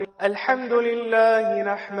الحمد لله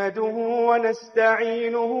نحمده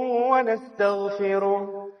ونستعينه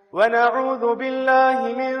ونستغفره ونعوذ بالله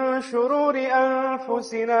من شرور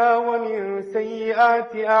أنفسنا ومن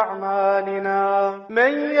سيئات أعمالنا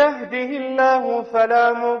من يهده الله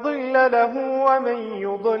فلا مضل له ومن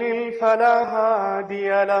يضلل فلا هادي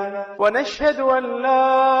له ونشهد أن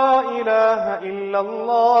لا إله إلا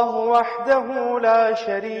الله وحده لا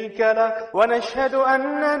شريك له ونشهد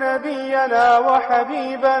أن نبينا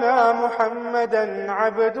وحبيبنا محمدا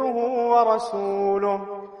عبده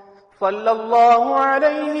ورسوله صلى الله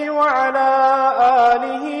عليه وعلى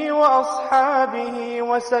آله وأصحابه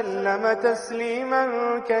وسلم تسليما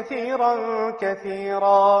كثيرا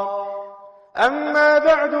كثيرا أما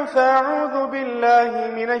بعد فأعوذ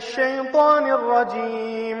بالله من الشيطان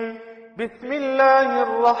الرجيم بسم الله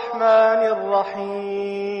الرحمن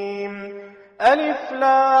الرحيم ألف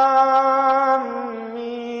لام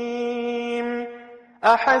ميم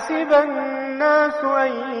أحسب الناس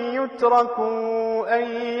أن يتركوا أن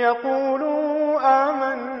يقولوا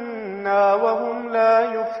آمنا وهم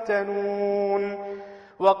لا يفتنون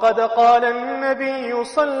وقد قال النبي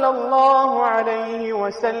صلى الله عليه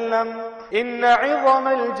وسلم إن عظم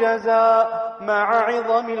الجزاء مع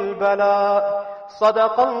عظم البلاء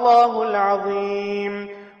صدق الله العظيم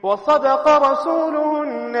وصدق رسوله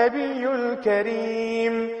النبي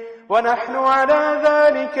الكريم ونحن على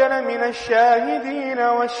ذلك لمن الشاهدين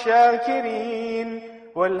والشاكرين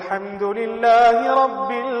والحمد لله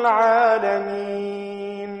رب العالمين.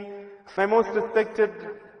 My most respected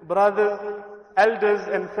brothers, elders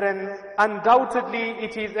and friends, undoubtedly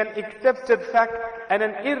it is an accepted fact and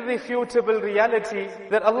an irrefutable reality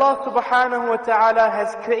that Allah subhanahu wa ta'ala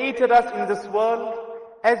has created us in this world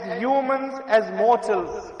as humans, as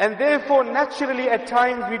mortals. And therefore naturally at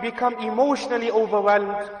times we become emotionally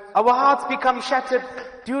overwhelmed. Our hearts become shattered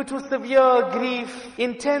due to severe grief,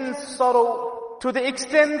 intense sorrow, to the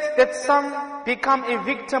extent that some become a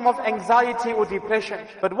victim of anxiety or depression.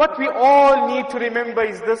 But what we all need to remember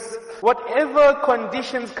is this: whatever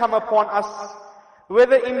conditions come upon us,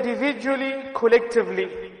 whether individually,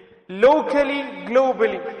 collectively, locally,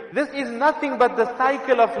 globally, this is nothing but the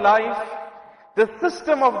cycle of life, the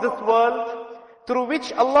system of this world, through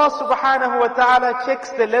which Allah subhanahu wa ta'ala checks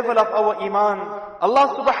the level of our iman. Allah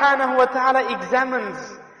subhanahu wa ta'ala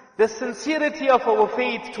examines the sincerity of our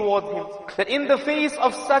faith towards Him. That in the face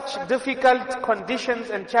of such difficult conditions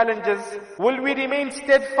and challenges, will we remain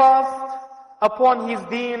steadfast upon His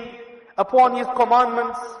Deen, upon His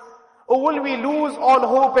commandments, or will we lose all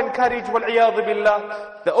hope and courage? Wal-iyadhu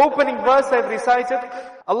billah. The opening verse I've recited,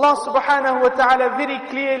 Allah subhanahu wa ta'ala very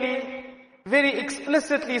clearly, very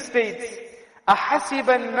explicitly states, أَحَسِبَ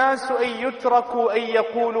النَّاسُ أَن يُتْرَكُوا أَن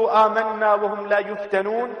يَقُولُوا آمَنَّا وَهُمْ لَا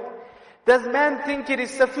يُفْتَنُونَ. Does man think it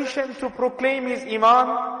is sufficient to proclaim his iman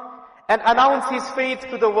and announce his faith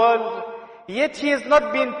to the world, yet he has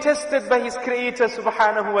not been tested by his Creator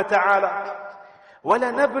subhanahu wa ta'ala?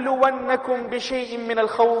 وَلَنَبْلُوَنَّكُمْ بِشَيْءٍ مِّنَ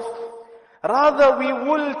الْخَوْفِ. Rather we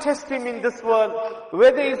will test him in this world,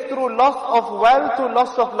 whether it's through loss of wealth or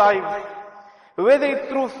loss of life, whether it's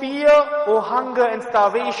through fear or hunger and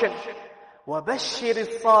starvation. وَبَشِّرِ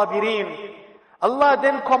الصَّابِرِينَ. Allah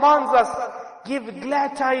then commands us, give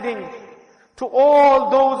glad tidings to all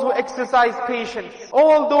those who exercise patience,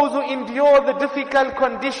 all those who endure the difficult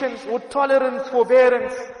conditions with tolerance,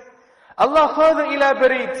 forbearance. Allah further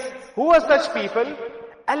elaborates, who are such people?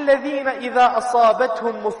 الَّذِينَ إِذَا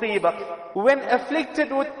أَصَابَتْهُمْ مُصِيبَةٌ. When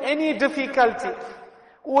afflicted with any difficulty,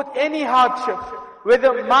 with any hardship,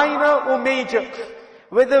 whether minor or major,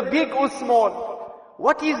 whether big or small,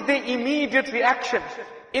 what is their immediate reaction?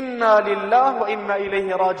 إِنَّا لِلَّهِ وَإِنَّا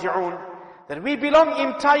إِلَيْهِ رَاجِعُونَ. That we belong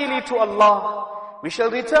entirely to Allah. We shall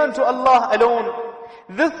return to Allah alone.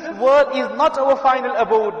 This world is not our final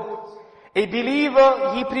abode. A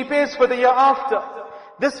believer, he prepares for the year after.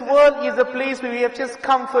 This world is a place where we have just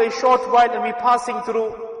come for a short while and we're passing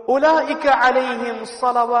through. أُولَٰئِكَ عَلَيْهِمْ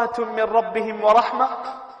صَلَوَاتٌ مِّن رَبِّهِمْ وَرَحْمَةٌ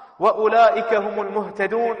وَأُولَٰئِكَ هُمُ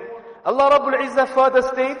الْمُهْتَدُونَ. Allah Rabbul Izzah further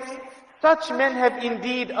states, such men have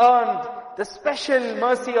indeed earned the special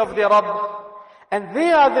mercy of their Rabb, and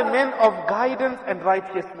they are the men of guidance and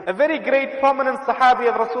righteousness. A very great prominent Sahabi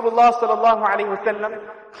of Rasulullah sallallahu alayhi wa sallam,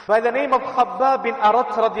 by the name of Khabbab bin Arat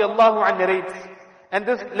radiallahu anhu narrates, and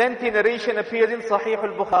this lengthy narration appears in Sahih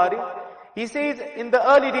al-Bukhari. He says, in the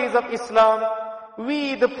early days of Islam,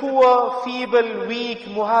 we the poor, feeble, weak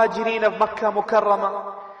muhajirin of Makkah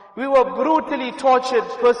Mukarramah, we were brutally tortured,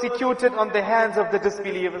 persecuted on the hands of the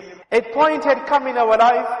disbelievers. A point had come in our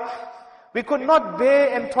life, we could not bear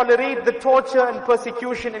and tolerate the torture and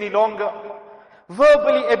persecution any longer.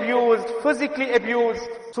 Verbally abused, physically abused.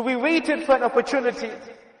 So we waited for an opportunity.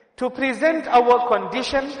 to present our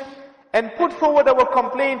condition and put forward our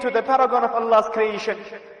complaint to the paragon of Allah's creation.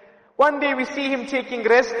 One day we see him taking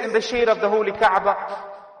rest in the shade of the holy Kaaba.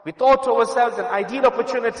 We thought to ourselves, an ideal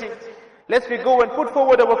opportunity. Let's we go and put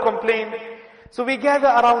forward our complaint. So we gather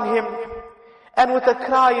around him, and with a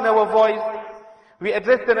cry in our voice, we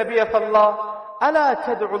address the Nabi of Allah, أَلَا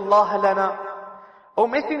تَدْعُ اللَّهَ لَنَا. O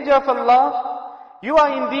Messenger of Allah, you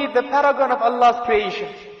are indeed the paragon of Allah's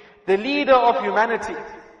creation, the leader of humanity.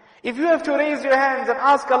 If you have to raise your hands and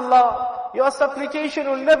ask Allah, your supplication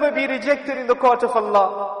will never be rejected in the court of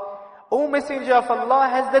Allah. O Messenger of Allah,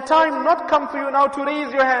 has the time not come for you now to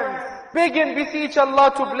raise your hands? Beg and beseech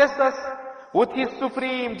Allah to bless us with His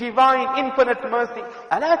supreme, divine, infinite mercy.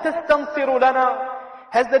 أَلَا تَسْتَنْصِرُ لَنَا.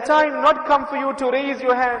 Has the time not come for you to raise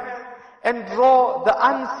your hands and draw the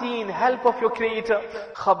unseen help of your Creator?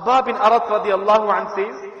 Khabbab bin Arat radiallahu anh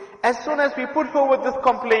says, as soon as we put forward this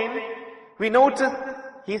complaint, we noticed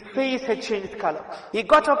his face had changed color. He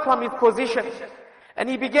got up from his position and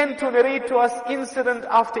he began to narrate to us incident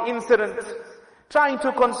after incident, trying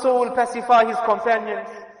to console, pacify his companions.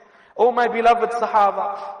 Oh my beloved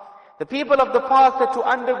Sahaba, the people of the past had to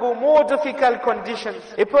undergo more difficult conditions.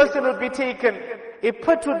 A person would be taken, a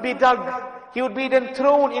pit would be dug, he would be then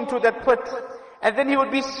thrown into that pit, and then he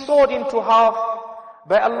would be sawed into half.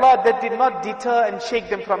 By Allah, that did not deter and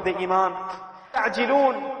shake them from the Iman.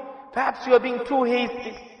 Ta'jilun. Perhaps you are being too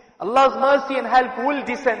hasty. Allah's mercy and help will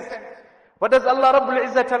descend. What does Allah Rabbul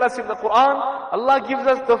Izzah tell us in the Quran? Allah gives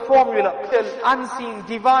us the formula. Unseen,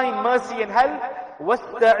 divine mercy and help.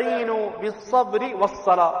 وَاسْتَعِينُوا بِالصَّبْرِ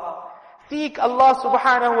وَالصَّلَاةِ. Seek Allah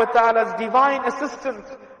subhanahu wa ta'ala's divine assistance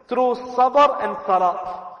through sabr and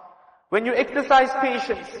salah. When you exercise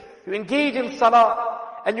patience, you engage in salah,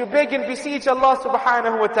 and you beg and beseech Allah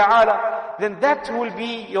subhanahu wa ta'ala, then that will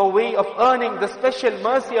be your way of earning the special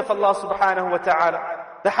mercy of Allah subhanahu wa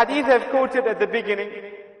ta'ala. The hadith I've quoted at the beginning,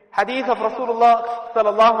 hadith of Rasulullah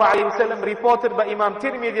sallallahu alayhi wa sallam, reported by Imam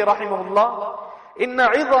Tirmidhi rahimahullah, Inna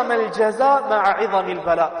عِظَمَ الْجَزَاء مَعَ عِظَمِ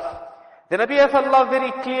الْبَلَاءِ. The Nabi of Allah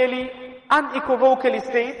very clearly, unequivocally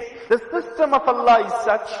states, the system of Allah is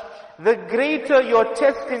such, the greater your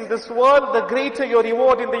test in this world, the greater your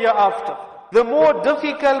reward in the year after. The more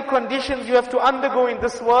difficult conditions you have to undergo in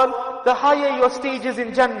this world, the higher your stages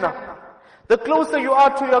in Jannah. The closer you are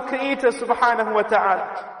to your Creator subhanahu wa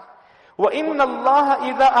ta'ala. وَإِنَّ اللَّهَ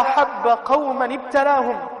إِذَا أَحَبَّ قَوْمًا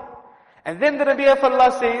ابْتَلَاهُمْ. And then the Nabi of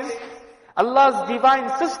Allah says, Allah's divine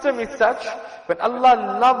system is such, when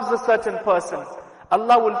Allah loves a certain person,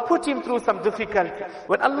 Allah will put him through some difficulty.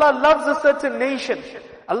 When Allah loves a certain nation,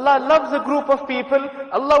 Allah loves a group of people,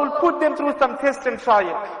 Allah will put them through some test and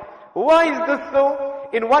trial. Why is this so?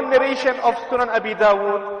 In one narration of Sunan Abi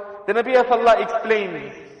Dawud, the Nabi of Allah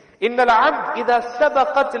explains, إِنَّ الْعَبْدِ إِذَا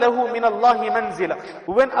سَبَقَتْ لَهُ مِنَ اللَّهِ مَنْزِلًا.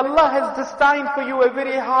 When Allah has destined for you a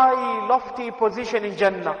very high, lofty position in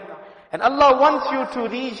Jannah, and Allah wants you to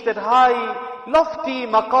reach that high, lofty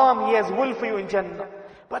maqam He has will for you in Jannah,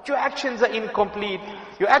 but your actions are incomplete,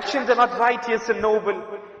 your actions are not righteous and noble,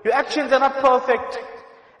 your actions are not perfect,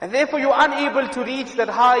 and therefore you are unable to reach that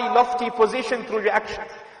high, lofty position through your actions.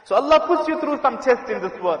 So Allah puts you through some tests in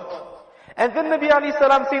this world. And then Nabi alayhi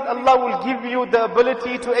salam says, Allah will give you the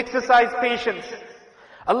ability to exercise patience.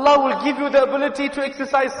 Allah will give you the ability to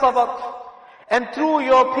exercise sabr. And through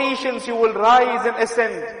your patience you will rise and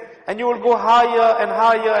ascend. And you will go higher and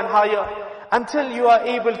higher and higher, until you are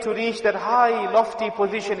able to reach that high, lofty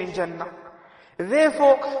position in Jannah.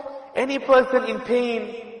 Therefore, any person in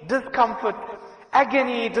pain, discomfort,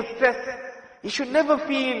 agony, distress, he should never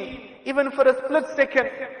feel, even for a split second,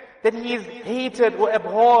 that he is hated or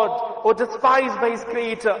abhorred or despised by his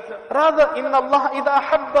Creator. Rather, إِنَّ اللَّهَ إِذَا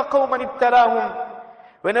أَحَبَّ قَوْمًا ابْتَلَاهُمْ.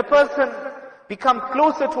 When a person becomes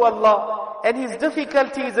closer to Allah, and his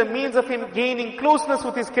difficulty is a means of him gaining closeness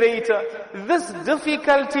with his Creator, this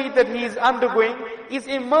difficulty that he is undergoing is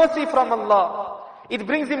a mercy from Allah. It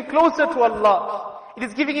brings him closer to Allah. It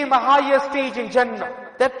is giving him a higher stage in Jannah.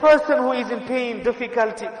 That person who is in pain,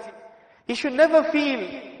 difficulty, he should never feel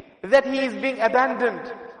that he is being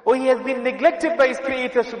abandoned or he has been neglected by his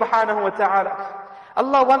Creator subhanahu wa ta'ala.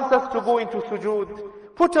 Allah wants us to go into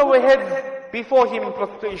sujood, put our heads before Him in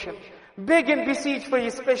prostration, beg and beseech for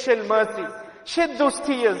His special mercy, shed those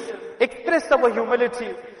tears, express our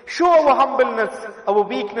humility, show our humbleness, our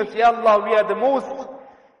weakness. Ya Allah, we are the most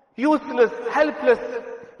useless, helpless.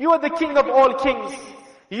 You are the King of all kings.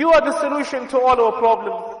 You are the solution to all our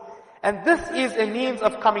problems. And this is a means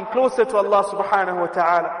of coming closer to Allah subhanahu wa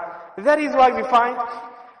ta'ala. That is why we find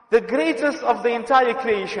the greatest of the entire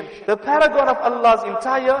creation, the paragon of Allah's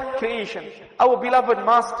entire creation, our beloved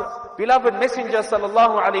Master, beloved Messenger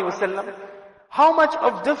sallallahu alayhi wa sallam, How much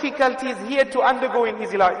of difficulties he had to undergo in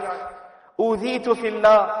his life. Udhitu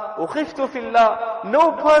fillah, ukhiftu fillah.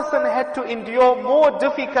 No person had to endure more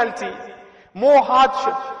difficulty, more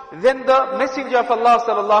hardship than the Messenger of Allah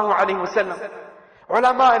sallallahu alaihi wasallam.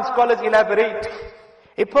 Ulama and scholars elaborate.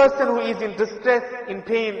 A person who is in distress, in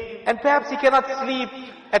pain, and perhaps he cannot sleep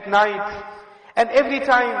at night, and every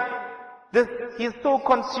time he is so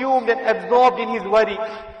consumed and absorbed in his worry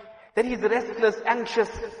that he is restless, anxious,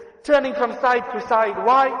 turning from side to side.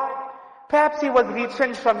 Why? Perhaps he was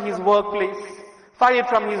retrenched from his workplace, fired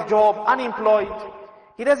from his job, unemployed.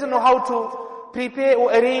 He doesn't know how to prepare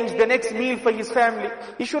or arrange the next meal for his family.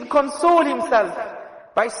 He should console himself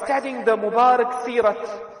by studying the Mubarak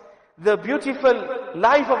Sirat, the beautiful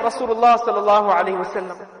life of Rasulullah sallallahu alaihi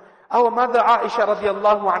wasallam. Our mother Aisha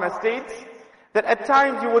radiallahu anha states that at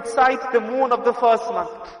times you would sight the moon of the first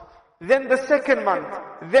month, then the second month,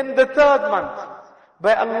 then the third month.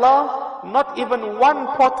 By Allah, not even one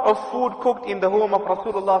pot of food cooked in the home of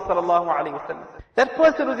Rasulullah sallallahu alaihi wasallam. That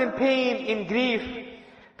person who's in pain, in grief,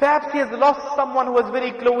 perhaps he has lost someone who was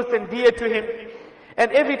very close and dear to him,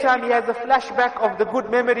 and every time he has a flashback of the good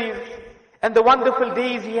memories and the wonderful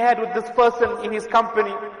days he had with this person in his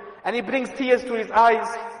company, and he brings tears to his eyes.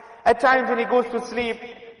 At times when he goes to sleep,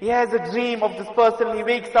 he has a dream of this person. He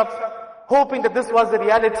wakes up hoping that this was the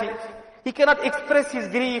reality. He cannot express his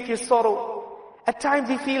grief, his sorrow. At times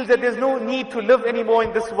he feels that there's no need to live anymore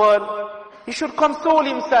in this world. He should console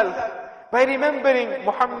himself by remembering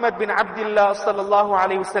Muhammad bin Abdullah sallallahu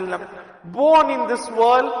alayhi wasallam, born in this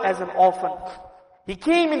world as an orphan. He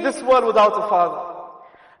came in this world without a father.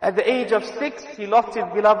 At the age of 6, he lost his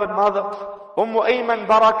beloved mother, Ayman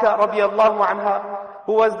Baraka radiallahu anha,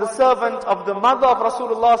 who was the servant of the mother of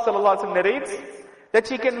Rasulullah sallallahu alaihi wasallam, narrates that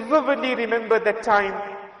she can vividly remember that time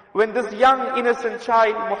when this young innocent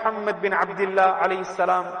child, Muhammad bin Abdullah alayhi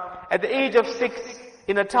salam, at the age of 6,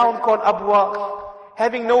 in a town called Abwa,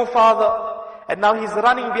 having no father, and now he's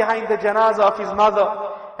running behind the janazah of his mother,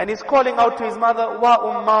 and he's calling out to his mother, Wa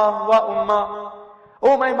umma, wa umma.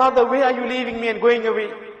 Oh my mother, where are you leaving me and going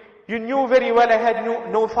away? You knew very well I had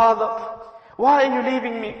no father. Why are you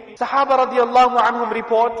leaving me? Sahaba radiallahu anhum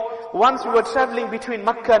report, once we were traveling between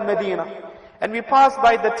Makkah and Medina, and we passed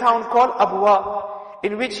by the town called Abwa,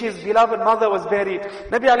 in which his beloved mother was buried.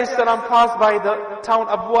 Nabi alayhi salam passed by the town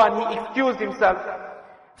Abwa and he excused himself.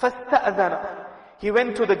 فَاسْتَأْذَنَ. He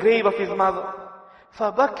went to the grave of his mother.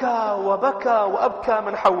 فَبَكَى وَبَكَى وَأَبْكَى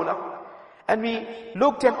مَنْ حَوْلَهُ. And we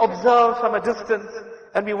looked and observed from a distance,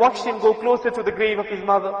 and we watched him go closer to the grave of his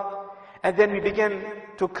mother. And then we began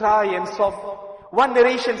to cry and sob. One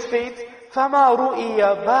narration states, فَمَا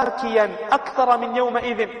رُؤِيَ بَارْكِيًا أَكْثَرَ مِنْ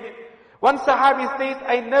يَوْمَئِذٍ. One Sahabi says,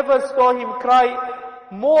 I never saw him cry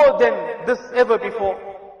more than this ever before.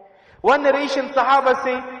 One narration, Sahaba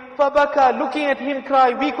say, فَبَكَى, looking at him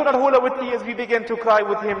cry, we could not hold our tears, we began to cry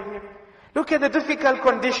with him. Look at the difficult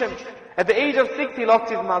conditions. At the age of 6, he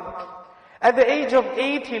lost his mother. At the age of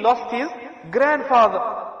 8, he lost his grandfather.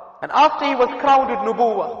 And after he was crowned with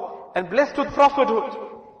Nubuwwah and blessed with prophethood,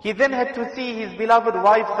 he then had to see his beloved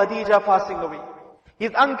wife Khadija passing away.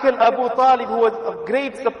 His uncle Abu Talib, who was of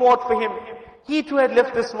great support for him, he too had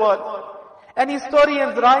left this world. And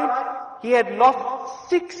historians write, he had lost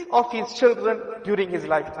 6 of his children during his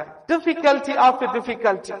lifetime. Difficulty after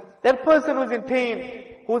difficulty. That person who's in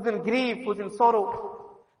pain, who's in grief, who's in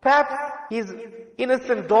sorrow. Perhaps his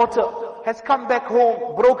innocent daughter has come back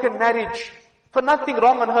home, broken marriage, for nothing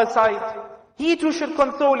wrong on her side. He too should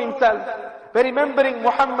console himself by remembering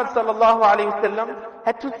Muhammad sallallahu alayhi wasallam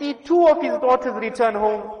had to see 2 of his daughters return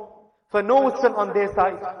home for no son on their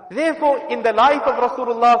side. Therefore, in the life of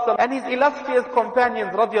Rasulullah and his illustrious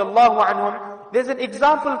companions radiallahu anhum, there's an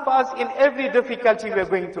example for us in every difficulty we are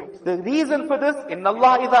going through. The reason for this, إِنَّ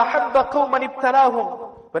اللَّهَ إِذَا حَبَّ قَوْمًا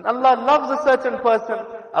ابْتَلَاهُمْ. When Allah loves a certain person,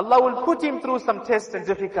 Allah will put him through some tests and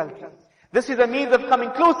difficulties. This is a means of coming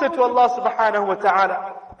closer to Allah subhanahu wa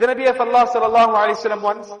ta'ala. The Nabi of Allah sallallahu alayhi wa sallam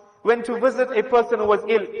once went to visit a person who was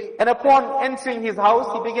ill. And upon entering his house,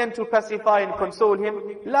 he began to pacify and console him.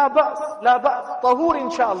 La ba's, tahur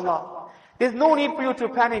insha'Allah. There's no need for you to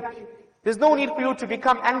panic. There's no need for you to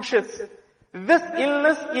become anxious. This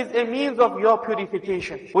illness is a means of your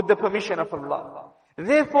purification with the permission of Allah.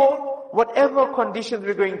 Therefore, whatever conditions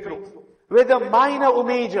we're going through, whether minor or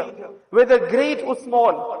major, whether great or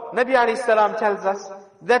small, Nabi alayhi salam tells us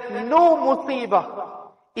that no musibah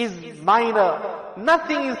is minor.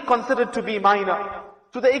 Nothing is considered to be minor.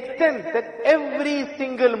 To the extent that every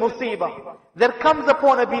single musibah that comes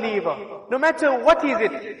upon a believer, no matter what is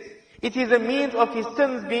it is a means of his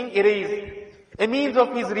sins being erased, a means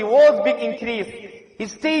of his rewards being increased,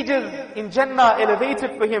 his stages in Jannah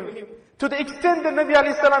elevated for him, To the extent that Nabi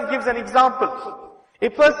alayhi salam gives an example. A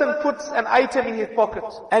person puts an item in his pocket,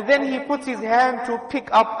 and then he puts his hand to pick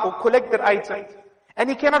up or collect that item,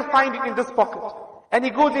 and he cannot find it in this pocket. And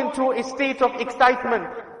he goes into a state of excitement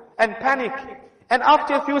and panic. And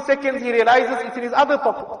after a few seconds, he realizes it's in his other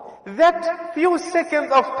pocket. That few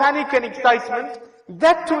seconds of panic and excitement,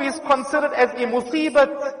 that too is considered as a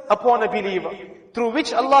musibat upon a believer, through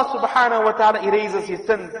which Allah subhanahu wa ta'ala erases his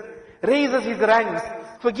sins, raises his ranks,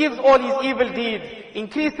 forgives all his evil deeds,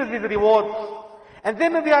 increases his rewards. And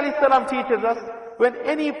then Nabi alayhi salam teaches us, when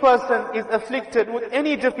any person is afflicted with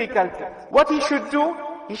any difficulty, what he should do,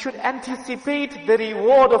 he should anticipate the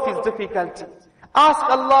reward of his difficulty. Ask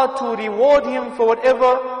Allah to reward him for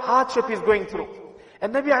whatever hardship he's going through.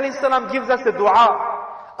 And Nabi alayhi salam gives us a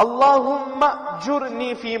dua. Allahumma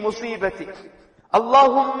jurni fi musibati.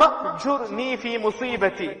 Allahumma jurni fi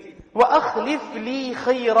musibati. Wa akhlif li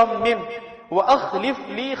khayran min. Wa akhlif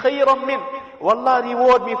li khayran min. Wallah,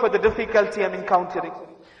 reward me for the difficulty I'm encountering.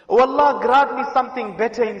 Wallah, grant me something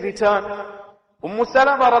better in return.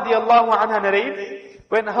 Salama radiallahu anha narrates,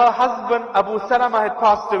 when her husband Abu Salama had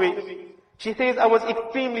passed away, she says, I was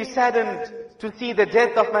extremely saddened to see the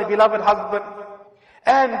death of my beloved husband.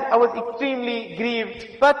 And I was extremely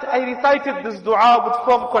grieved. But I recited this dua with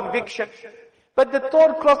firm conviction. But the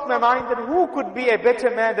thought crossed my mind that who could be a better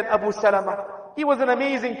man than Abu Salama? He was an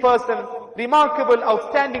amazing person, remarkable,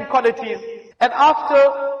 outstanding qualities. And after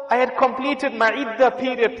I had completed my iddah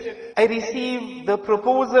period, I received the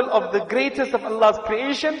proposal of the greatest of Allah's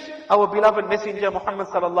creation, our beloved Messenger Muhammad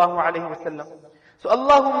sallallahu alayhi wa sallam. So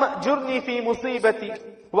Allahumma jurni fi musibati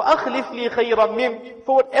wa akhlif li khayran min,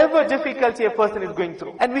 for whatever difficulty a person is going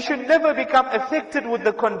through. And we should never become affected with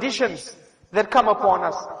the conditions that come upon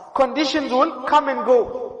us. Conditions will come and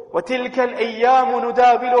go. وَتِلْكَ الْأَيَّامُ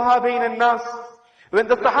نُدَاوِلُهَا بَيْنَ النَّاسِ. When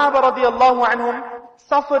the Sahaba radiallahu anhum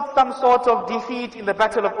suffered some sort of defeat in the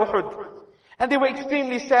battle of Uhud, and they were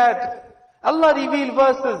extremely sad, Allah revealed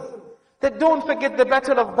verses that don't forget the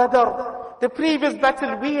battle of Badr. The previous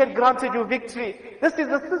battle, we had granted you victory. This is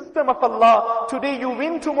the system of Allah. Today you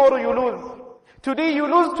win, tomorrow you lose. Today you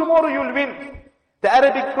lose, tomorrow you'll win. The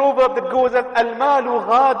Arabic proverb that goes as, Al-malu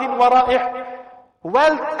ghadin wara'ih.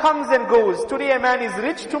 Wealth comes and goes. Today a man is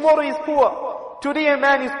rich, tomorrow he's poor. Today a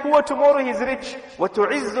man is poor, tomorrow he's rich.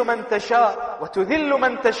 وَتُعِزُّ مَنْ تَشَاءُ وَتُذِلُّ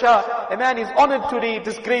مَنْ تَشَاءُ. A man is honored today,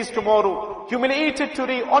 disgraced tomorrow. Humiliated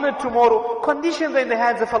today, honored tomorrow. Conditions are in the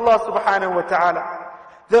hands of Allah subhanahu wa ta'ala.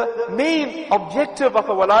 The main objective of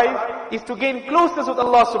our life is to gain closeness with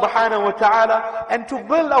Allah subhanahu wa ta'ala and to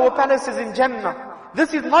build our palaces in Jannah.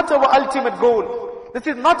 This is not our ultimate goal. This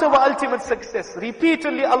is not our ultimate success.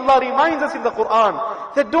 Repeatedly Allah reminds us in the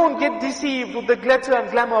Quran that don't get deceived with the glitter and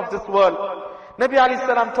glamour of this world. Nabi alayhi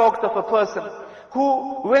salam talks of a person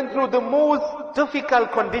who went through the most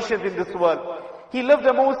difficult conditions in this world. He lived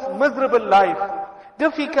the most miserable life.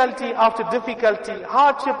 Difficulty after difficulty,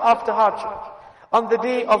 hardship after hardship. On the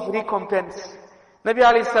day of recompense, Nabi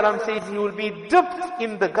alayhi salam says he will be dipped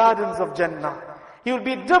in the gardens of Jannah. He will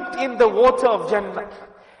be dipped in the water of Jannah.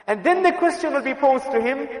 And then the question will be posed to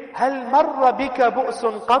him, هَلْ مَرَّ بِكَ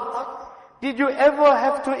بُؤْسٌ قَطْ? Did you ever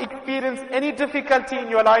have to experience any difficulty in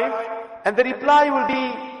your life? And the reply will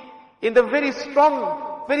be in the very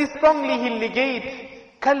strongly he'll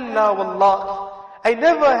negate, كَلَّا وَاللَّهِ. I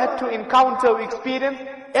never had to encounter or experience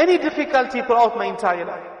any difficulty throughout my entire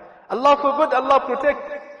life. Allah forbid, Allah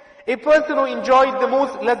protect. A person who enjoyed the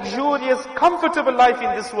most luxurious, comfortable life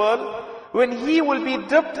in this world, when he will be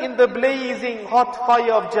dipped in the blazing hot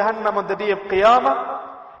fire of Jahannam on the day of Qiyamah,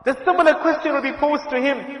 the similar question will be posed to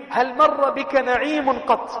him, هَلْ مَرَّ بِكَ نَعِيمٌ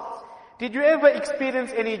قَطْ? Did you ever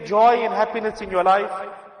experience any joy and happiness in your life?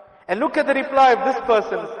 And look at the reply of this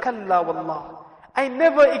person, كَلَّا وَاللَّهِ. I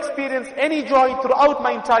never experienced any joy throughout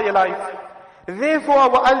my entire life. Therefore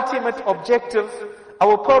our ultimate objective,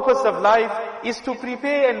 our purpose of life is to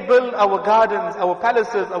prepare and build our gardens, our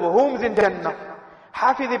palaces, our homes in Jannah.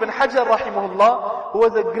 Hafiz ibn Hajar rahimahullah, who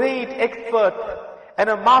was a great expert and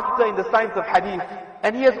a master in the science of hadith.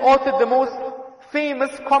 And he has authored the most famous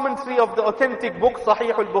commentary of the authentic book,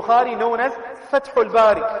 Sahih al-Bukhari, known as Fath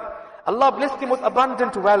al-Bari. Allah blessed him with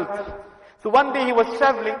abundant wealth. So one day he was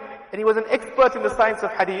traveling, and he was an expert in the science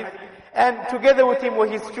of hadith. And together with him were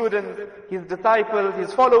his students, his disciples,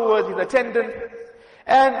 his followers, his attendants.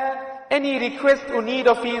 And any request or need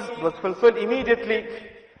of his was fulfilled immediately.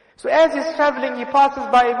 So as he's traveling, he passes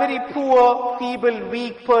by a very poor, feeble,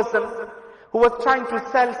 weak person who was trying to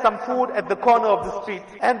sell some food at the corner of the street.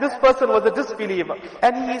 And this person was a disbeliever.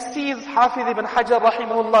 And he sees Hafiz ibn Hajar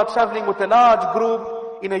rahimahullah traveling with a large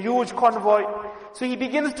group in a huge convoy. So he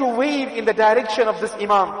begins to wave in the direction of this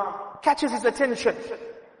imam. Catches his attention.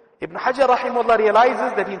 Ibn Hajar rahimahullah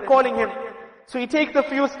realizes that he's calling him. So he takes a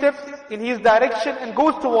few steps in his direction and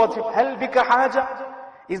goes towards him. Hal bika haja?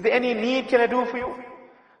 Is there any need can I do for you?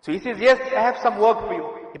 So he says, yes, I have some work for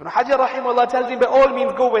you. Ibn Hajar rahimahullah tells him, by all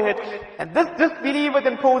means go ahead. And this disbeliever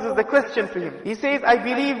then poses the question to him. He says, I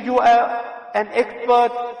believe you are an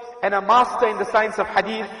expert and a master in the science of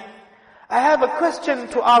hadith. I have a question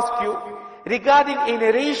to ask you regarding a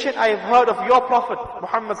narration I have heard of your Prophet,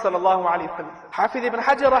 Muhammad sallallahu alayhi wa sallam. Hafiz ibn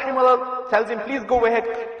Hajar rahimahullah tells him, please go ahead.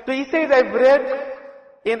 So he says, I've read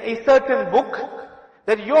in a certain book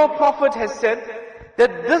that your Prophet has said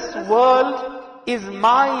that this world is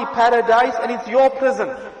my paradise and it's your prison.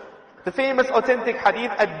 The famous authentic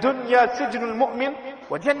hadith, Ad-dunya sijnul mu'min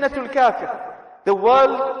wa jannatul kafir. The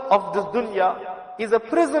world of this dunya is a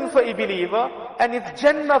prison for a believer and it's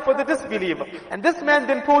Jannah for the disbeliever. And this man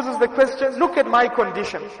then poses the question, look at my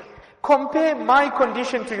condition. Compare my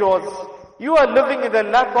condition to yours. You are living in the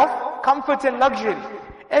lap of comfort and luxury.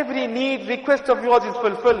 Every need, request of yours is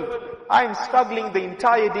fulfilled. I am struggling the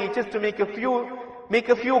entire day just to make a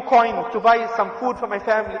few coins to buy some food for my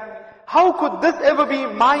family. How could this ever be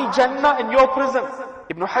my Jannah and your prison?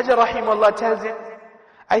 Ibn Hajar rahimahullah tells him,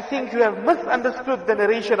 I think you have misunderstood the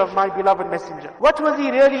narration of my beloved messenger. What was he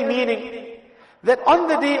really meaning? That on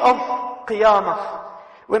the day of Qiyamah,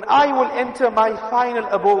 when I will enter my final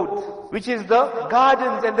abode, which is the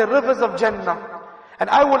gardens and the rivers of Jannah, and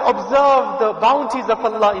I will observe the bounties of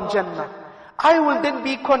Allah in Jannah, I will then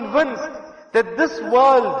be convinced that this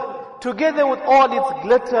world, together with all its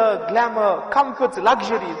glitter, glamour, comforts,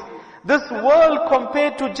 luxuries, this world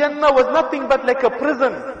compared to Jannah was nothing but like a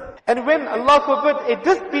prison. And when, Allah forbid, a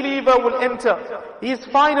disbeliever will enter his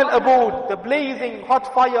final abode, the blazing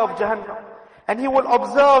hot fire of Jahannam, and he will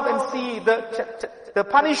observe and see the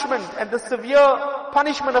punishment and the severe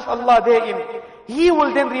punishment of Allah therein, he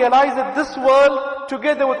will then realize that this world,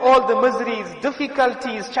 together with all the miseries,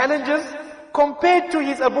 difficulties, challenges, compared to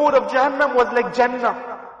his abode of Jahannam was like Jannah.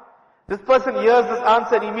 This person hears this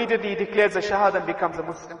answer and immediately declares a shahada and becomes a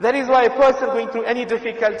Muslim. That is why a person going through any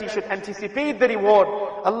difficulty should anticipate the reward.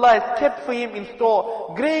 Allah has kept for him in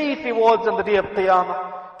store great rewards on the day of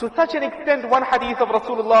Qiyamah. To such an extent, one hadith of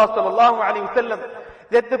Rasulullah sallallahu alaihi wasallam,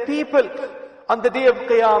 that the people on the day of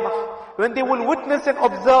Qiyamah, when they will witness and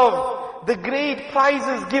observe the great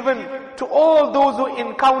prizes given to all those who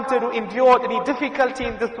encountered, who endured any difficulty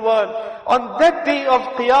in this world, on that day of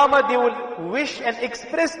Qiyamah they will wish and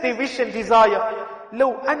express their wish and desire.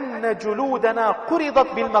 لَوْ أَنَّ جُلُودَنَا قُرِضَتْ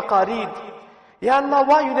بِالْمَقَارِيدِ. Ya Allah,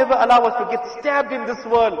 why you never allow us to get stabbed in this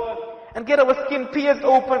world and get our skin pierced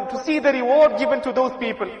open to see the reward given to those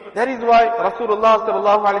people? That is why Rasulullah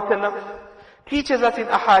sallallahu alaihi wasallam teaches us in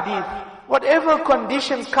ahadith, whatever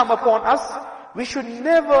conditions come upon us, we should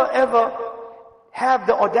never ever have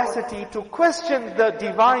the audacity to question the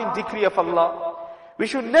divine decree of Allah. We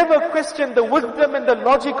should never question the wisdom and the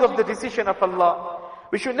logic of the decision of Allah.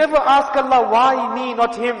 We should never ask Allah, why me,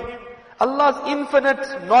 not him? Allah's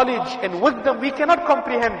infinite knowledge and wisdom we cannot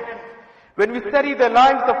comprehend. When we study the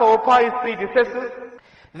lives of our pious predecessors,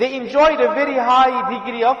 they enjoyed a very high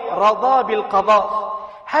degree of radha bil qada,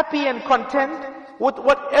 happy and content with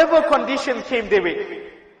whatever conditions came their way.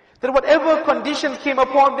 That whatever conditions came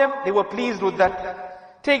upon them, they were pleased with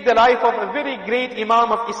that. Take the life of a very great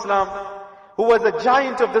Imam of Islam, who was a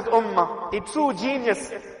giant of this ummah, a true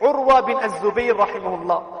genius, Urwa bin Az-Zubayr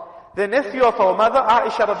rahimahullah, the nephew of our mother,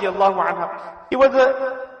 Aisha radiallahu anha. He was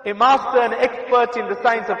a master and expert in the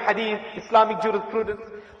science of hadith, Islamic jurisprudence.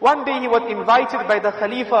 One day he was invited by the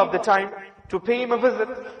Khalifa of the time to pay him a visit.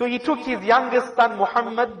 So he took his youngest son,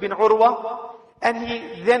 Muhammad bin Urwa, and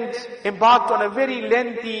he then embarked on a very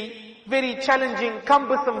lengthy, very challenging,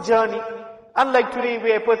 cumbersome journey. Unlike today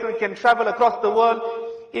where a person can travel across the world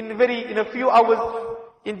in a few hours.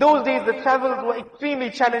 In those days the travels were extremely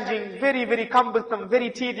challenging, very, very cumbersome, very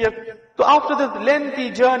tedious. So after this lengthy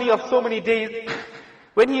journey of so many days,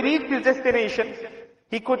 when he reached his destination,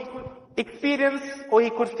 he could experience or he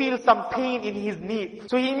could feel some pain in his knee.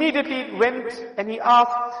 So he immediately went and he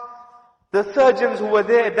asked the surgeons who were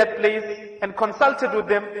there at that place and consulted with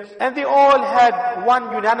them, and they all had one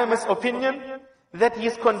unanimous opinion that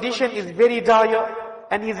his condition is very dire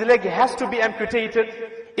and his leg has to be amputated.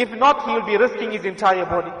 If not, he will be risking his entire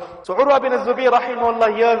body. So Urwa bin Az-Zubayr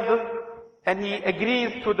rahimahullah hears this and he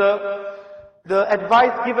agrees to the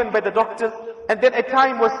advice given by the doctors, and then a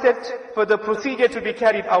time was set for the procedure to be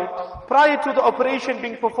carried out. Prior to the operation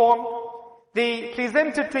being performed, they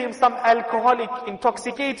presented to him some alcoholic,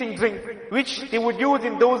 intoxicating drink, which they would use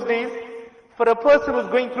in those days for a person who's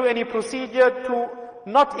going through any procedure to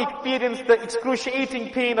not experience the excruciating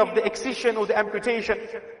pain of the excision or the amputation.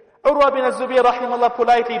 Urwa bin Az-Zubayr rahimahullah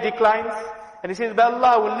politely declines, and he says, by Allah,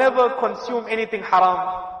 I will never consume anything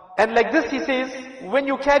haram. And like this he says, when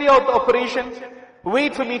you carry out the operation,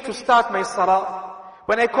 wait for me to start my salah.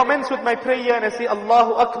 When I commence with my prayer and I say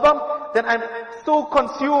Allahu Akbar, then I'm so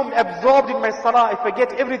consumed, absorbed in my salah, I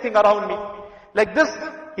forget everything around me. Like this,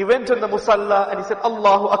 he went on the musalla and he said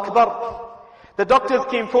Allahu Akbar. The doctors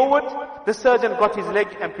came forward, the surgeon got his leg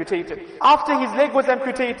amputated. After his leg was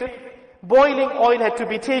amputated, boiling oil had to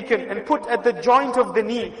be taken and put at the joint of the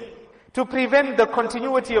knee to prevent the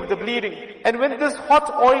continuity of the bleeding. And when this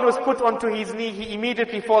hot oil was put onto his knee, he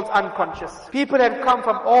immediately falls unconscious. People had come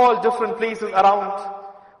from all different places around,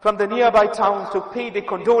 from the nearby towns, to pay their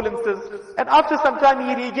condolences. And after some time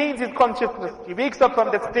he regains his consciousness. He wakes up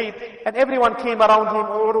from that state and everyone came around him.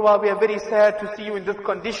 Oh Urwa, we are very sad to see you in this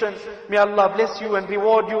condition. May Allah bless you and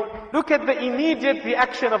reward you. Look at the immediate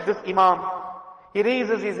reaction of this Imam. He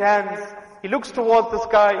raises his hands. He looks towards the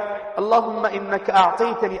sky. Allahumma innaka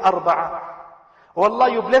a'taytani arba'a. Oh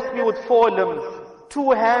Allah, you blessed me with 4 limbs,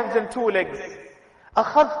 2 hands and 2 legs.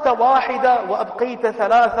 Akhadhta wahida wa abqayta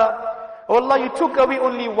thalatha. Oh Allah, you took away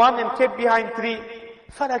only 1 and kept behind 3.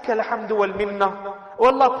 Falaka alhamdu wal minna. Oh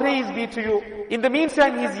Allah, praise be to you. In the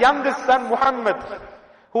meantime, his youngest son Muhammad,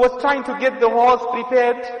 who was trying to get the horse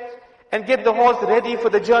prepared and get the horse ready for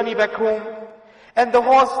the journey back home, and the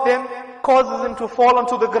horse then causes him to fall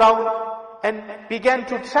onto the ground and began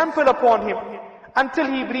to trample upon him until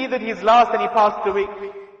he breathed his last and he passed away.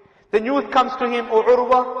 The news comes to him, O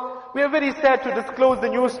Urwa, we are very sad to disclose the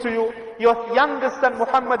news to you. Your youngest son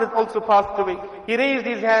Muhammad has also passed away. He raised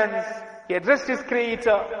his hands, he addressed his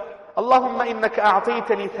Creator. Allahumma innaka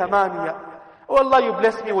a'taytani thamaniya. Oh Allah, you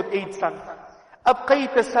blessed me with 8 sons.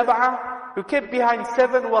 Abqayta sab'a, you kept behind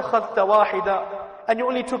 7, wa khadta wahida, and you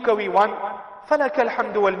only took away 1. Falaka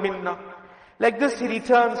alhamdu wal minna. Like this he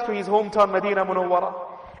returns to his hometown Medina Munawwara.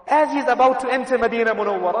 As he is about to enter Medina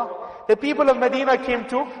Munawwara, the people of Medina came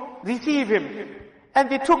to receive him. And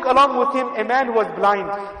they took along with him a man who was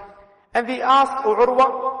blind. And they asked, O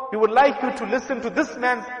Urwa, we would like you to listen to this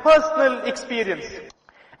man's personal experience.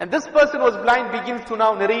 And this person who was blind begins to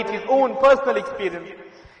now narrate his own personal experience.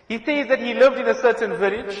 He says that he lived in a certain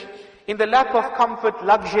village, in the lap of comfort,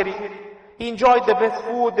 luxury. He enjoyed the best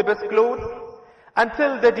food, the best clothes,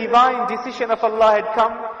 until the divine decision of Allah had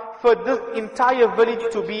come for this entire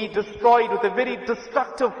village to be destroyed with a very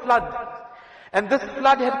destructive flood. And this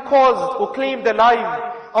flood had caused or claimed the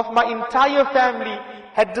life of my entire family,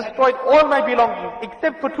 had destroyed all my belongings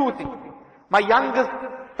except for 2 things. My youngest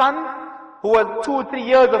son, who was 2 or 3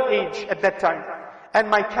 years of age at that time, and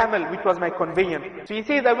my camel, which was my conveyance. So he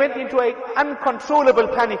says, I went into an uncontrollable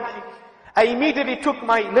panic. I immediately took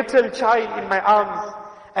my little child in my arms.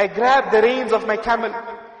 I grabbed the reins of my camel.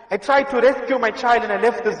 I tried to rescue my child and I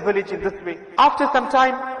left this village in this way. After some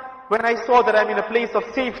time, when I saw that I'm in a place of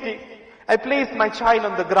safety, I placed my child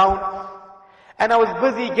on the ground and I was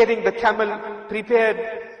busy getting the camel prepared,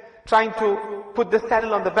 trying to put the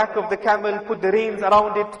saddle on the back of the camel, put the reins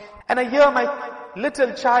around it. And I hear my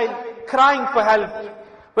little child crying for help.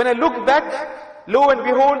 When I look back, lo and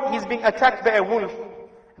behold, he's being attacked by a wolf.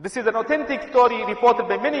 This is an authentic story reported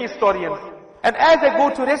by many historians. And as I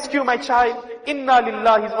go to rescue my child, inna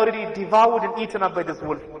lillah, he's already devoured and eaten up by this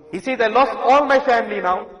wolf. He says, I lost all my family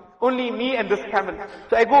now, only me and this camel.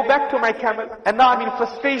 So I go back to my camel, and now I'm in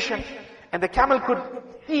frustration. And the camel could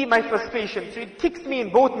see my frustration. So it kicks me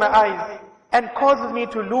in both my eyes, and causes me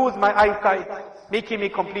to lose my eyesight, making me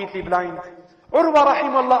completely blind. Urwa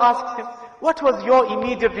rahimahullah asks him, what was your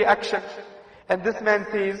immediate reaction? And this man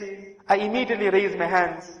says, I immediately raised my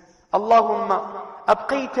hands. Allahumma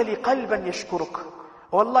abqayta li qalban yashkuruk.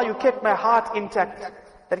 Oh Allah, you kept my heart intact,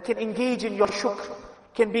 that can engage in your shukr,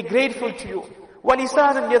 can be grateful to you. Wa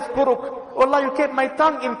lisanan yadhkuruk. Oh Allah, you kept my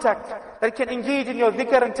tongue intact, that can engage in your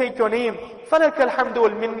dhikr and take your name. Falaka alhamdu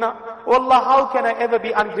wal minna. Oh Allah, how can I ever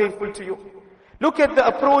be ungrateful to you? Look at the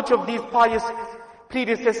approach of these pious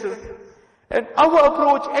predecessors. And our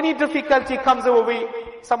approach, any difficulty comes our way,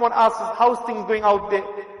 someone asks us, how's things going out there?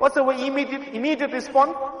 What's our immediate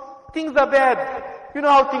response? Things are bad. You know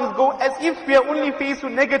how things go, as if we are only faced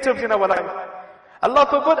with negatives in our life. Allah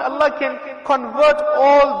forbid, Allah can convert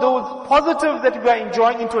all those positives that we are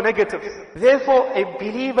enjoying into negatives. Therefore, a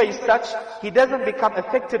believer is such, he doesn't become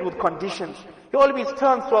affected with conditions. He always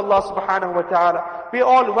turns to Allah subhanahu wa ta'ala. We are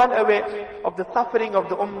all well aware of the suffering of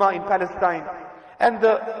the ummah in Palestine, and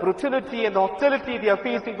the brutality and the hostility they are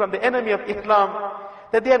facing from the enemy of Islam,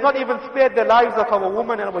 that they have not even spared the lives of our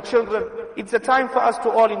women and our children. it's a time for us to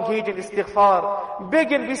all engage in istighfar.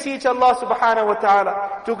 Beg and beseech Allah subhanahu wa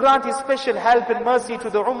ta'ala to grant His special help and mercy to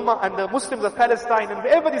the Ummah and the Muslims of Palestine and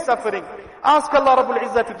wherever they're suffering. Ask Allah Rabbul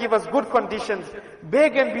Izzah to give us good conditions.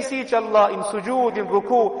 Beg and beseech Allah in sujood, in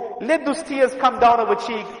ruku. Let those tears come down our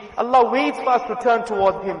cheeks. Allah waits for us to turn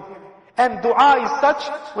towards Him. And dua is such,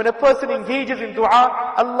 when a person engages in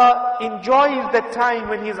dua, Allah enjoys that time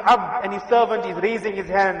when his abd and his servant is raising his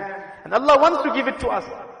hand. And Allah wants to give it to us.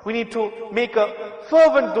 We need to make a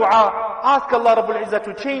fervent dua. Ask Allah Rabbul Izzah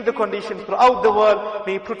to change the conditions throughout the world.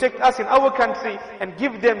 May He protect us in our country and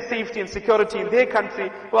give them safety and security in their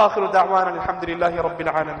country. Wa akhiru da'wana alhamdulillahi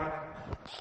rabbil alamin.